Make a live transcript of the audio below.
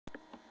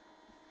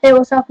Hey,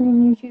 what's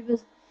happening,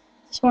 YouTubers?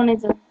 Just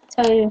wanted to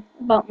tell you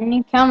about my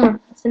new camera.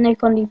 It's a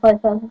Nikon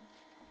D5000.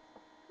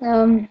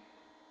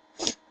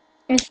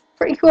 It's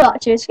pretty cool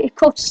actually. It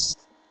costs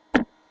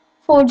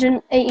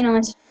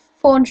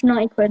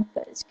 490 quid,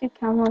 but it's a good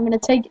camera. I'm gonna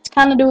take it to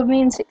Canada with me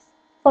in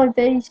 5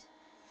 days.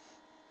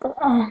 But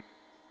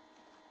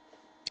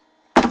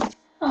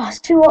it's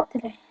too hot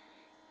today.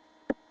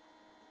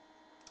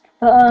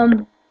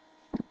 But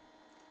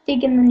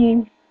digging the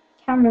new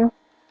camera.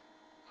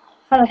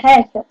 Had a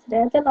haircut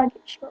today. I did like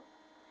it short.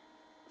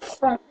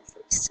 Front, this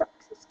really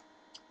sucks.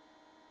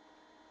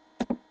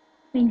 I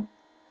mean,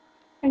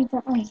 I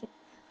don't like it.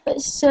 But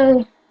it's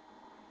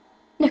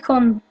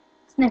Nikon.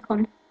 It's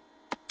Nikon.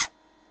 I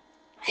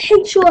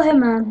hate short hair,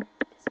 man.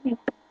 It's me.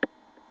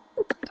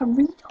 Look like a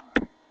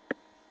retard.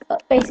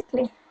 But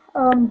basically,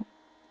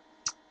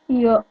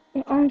 you got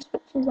your arm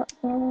switches up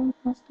there.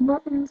 That's the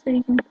button, so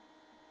you can.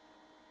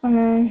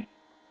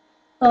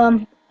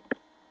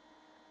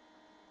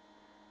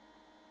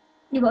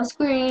 You got a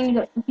screen. You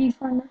got your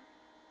viewfinder.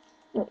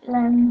 You got your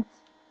lens.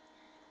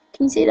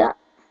 Can you see that?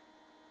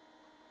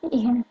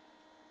 Yeah.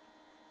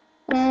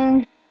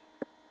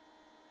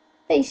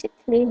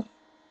 Basically,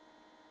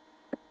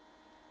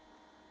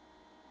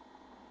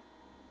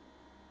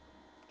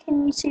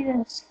 can you see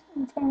this?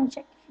 I'm trying to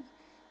check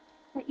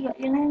that you got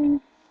your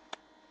lens.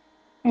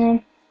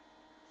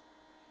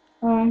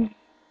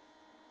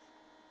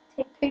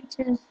 Take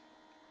pictures.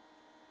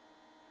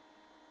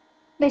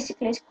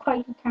 Basically, it's quite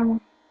a good camera.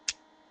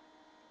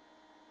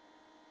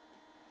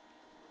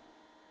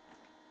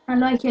 I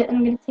like it, and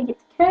I'm gonna take it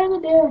to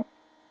Canada. You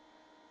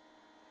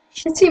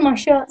should see my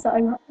shirts that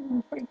I got.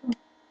 They're pretty cool.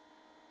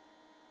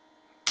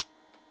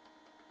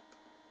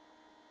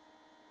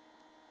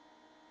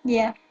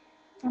 Yeah,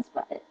 that's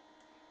about it.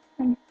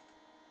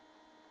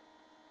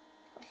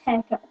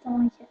 Haircut, I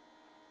don't like it.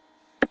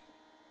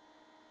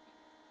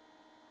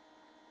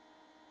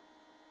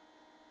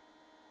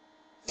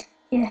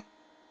 Yeah.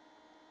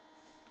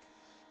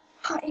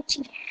 Hot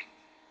itchy. I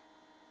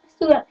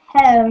still got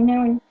hair, you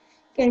know, when it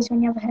goes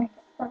when you have a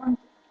haircut. I don't like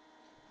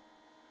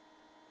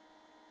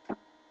it.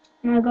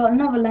 And I got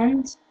another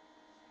lens.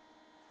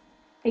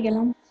 Bigger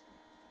lens.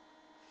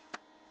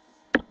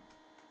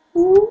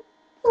 Ooh,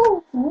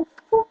 ooh, ooh,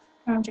 ooh.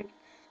 No, I'm joking.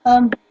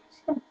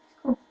 It's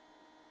cool.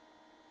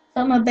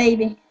 That's my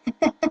baby.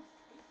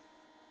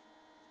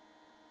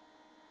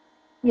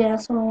 Yeah,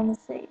 that's what I want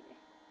to say.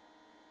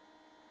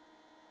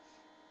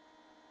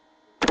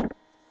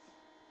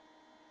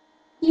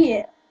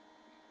 Yeah.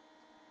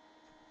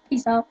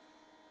 Peace out.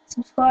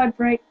 Subscribe,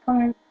 rate,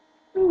 comment,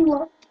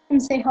 and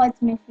say hi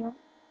to me if you want.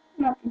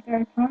 That'd be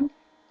very kind.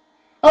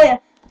 Oh yeah,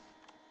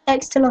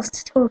 extra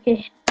lost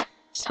talkie.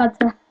 Just had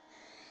to.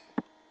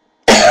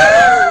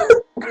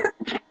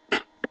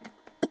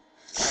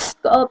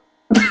 Got up.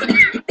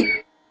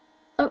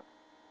 Oh,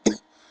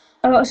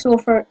 I got a sore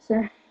throat, so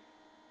I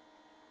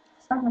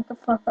sound like a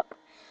fuck up.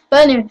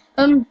 But anyway,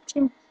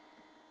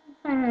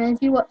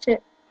 if you watch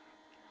it,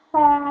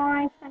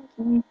 hi, thank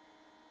you,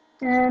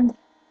 and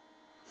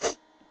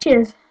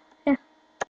cheers.